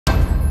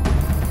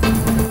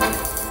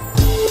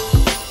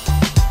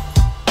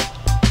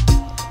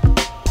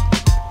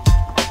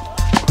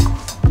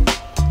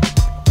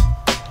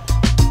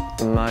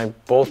My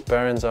both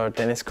parents are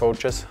tennis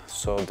coaches,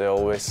 so they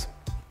always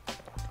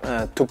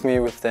took me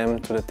with them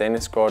to the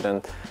tennis court,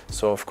 and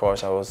so of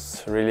course I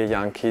was a really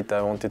young kid.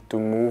 I wanted to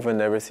move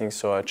and everything,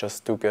 so I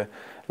just took a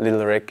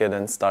little racket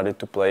and started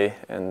to play,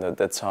 and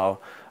that's how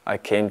I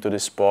came to the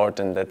sport,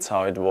 and that's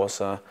how it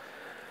was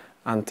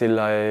until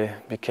I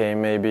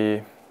became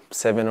maybe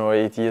 7 or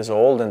 8 years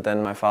old, and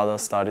then my father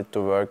started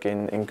to work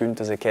in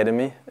Günther's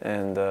academy,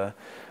 and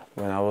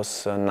when I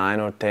was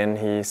 9 or 10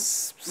 he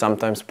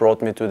sometimes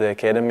brought me to the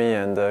academy,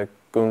 and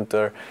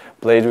Günther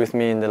played with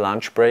me in the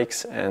lunch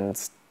breaks, and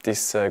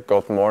this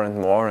got more and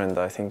more, and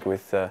I think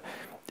with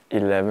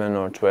 11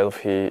 or 12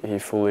 he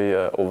fully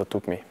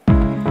overtook me.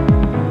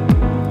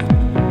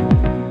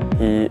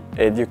 He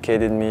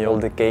educated me all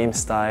the game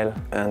style,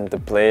 and the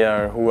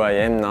player who I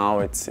am now,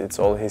 it's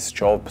all his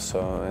job.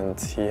 And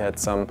he had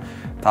some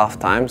tough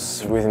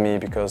times with me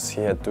because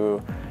he had to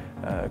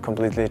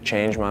completely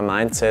change my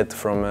mindset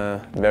from a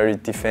very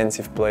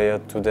defensive player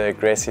to the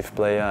aggressive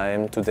player I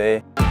am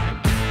today.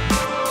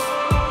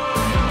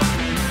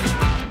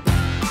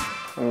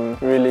 I'm a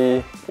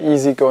really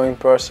easygoing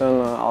person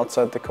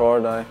outside the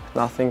court.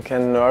 Nothing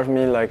can nerve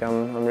me, like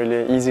I'm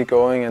really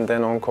easygoing, and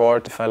then on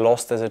court, if I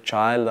lost as a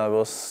child, I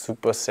was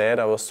super sad,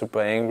 I was super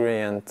angry,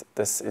 and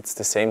it's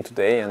the same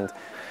today, and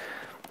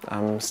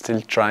I'm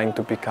still trying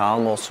to be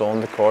calm also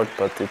on the court,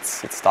 but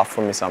it's tough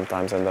for me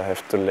sometimes, and I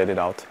have to let it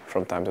out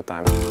from time to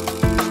time.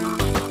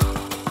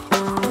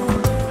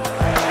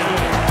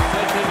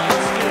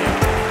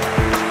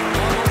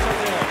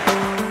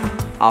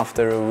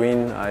 After a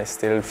win, I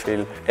still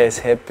feel as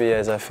happy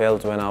as I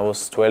felt when I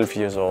was 12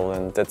 years old,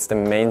 and that's the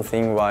main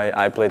thing why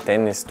I play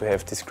tennis, to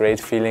have this great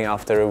feeling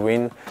after a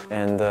win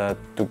and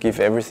to give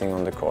everything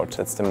on the court.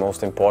 That's the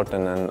most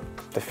important, and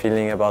the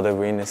feeling about a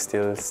win is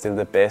still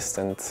the best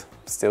and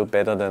still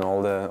better than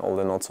all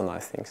the not so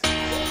nice things.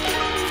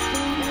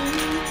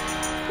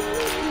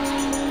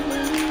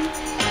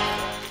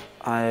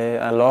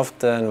 I love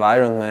the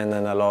environment,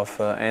 and I love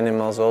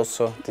animals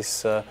also.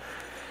 This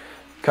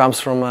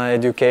comes from my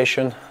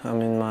education. I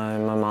mean, my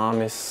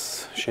mom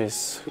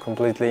she's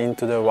completely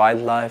into the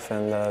wildlife,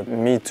 and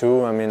me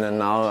too. I mean, and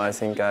now I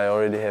think I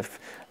already have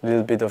a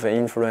little bit of an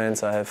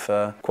influence. I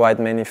have quite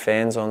many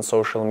fans on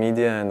social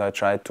media, and I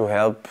try to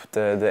help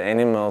the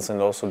animals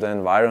and also the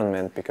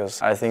environment,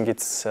 because I think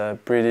it's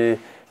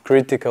pretty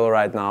critical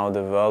right now.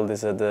 The world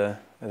is at a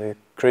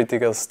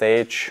critical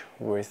stage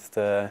with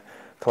the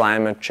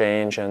climate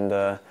change, and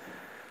there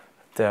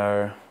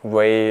are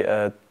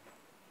way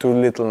too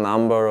little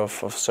number of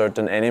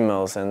certain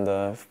animals, and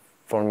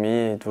for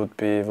me it would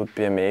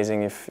be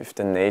amazing if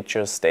the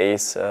nature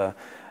stays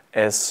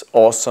as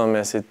awesome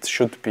as it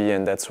should be,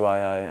 and that's why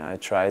I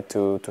try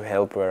to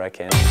help where I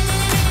can.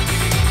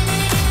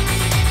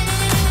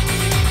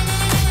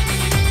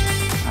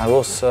 I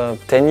was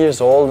 10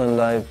 years old,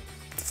 and I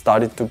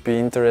started to be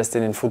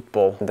interested in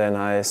football. Then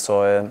I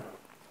saw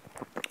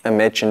a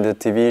match in the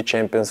TV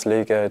Champions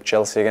League,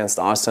 Chelsea against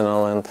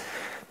Arsenal, and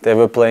they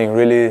were playing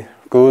really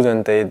good,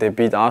 and they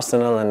beat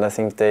Arsenal, and I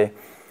think they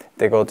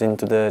got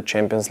into the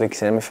Champions League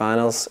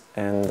semi-finals,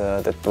 and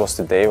that was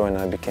the day when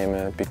I became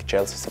a big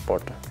Chelsea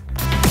supporter.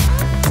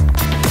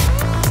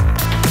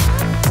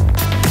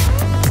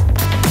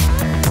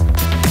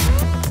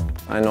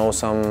 I know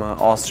some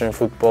Austrian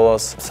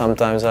footballers.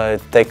 Sometimes I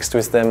text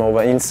with them over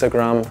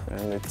Instagram,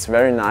 and it's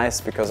very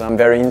nice because I'm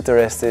very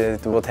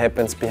interested in what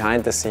happens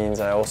behind the scenes.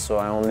 I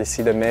only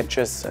see the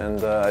matches,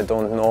 and I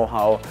don't know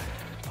how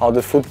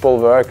the football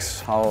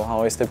works,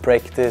 how is the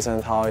practice,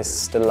 and how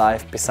is the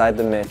life beside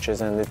the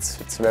matches, and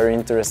it's very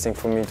interesting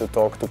for me to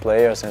talk to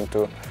players and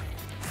to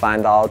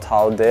find out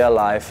how their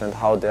life and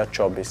how their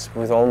job is.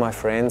 With all my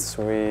friends,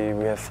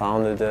 we have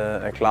founded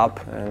a club,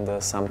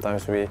 and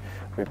sometimes we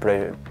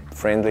play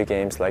friendly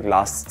games. Like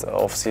last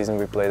off-season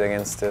we played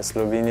against the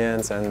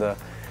Slovenians, and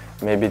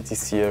maybe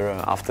this year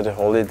after the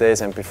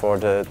holidays and before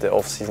the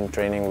off-season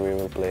training we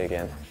will play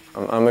again.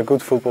 I'm a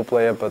good football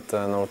player, but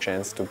no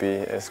chance to be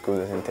as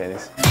good as in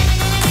tennis.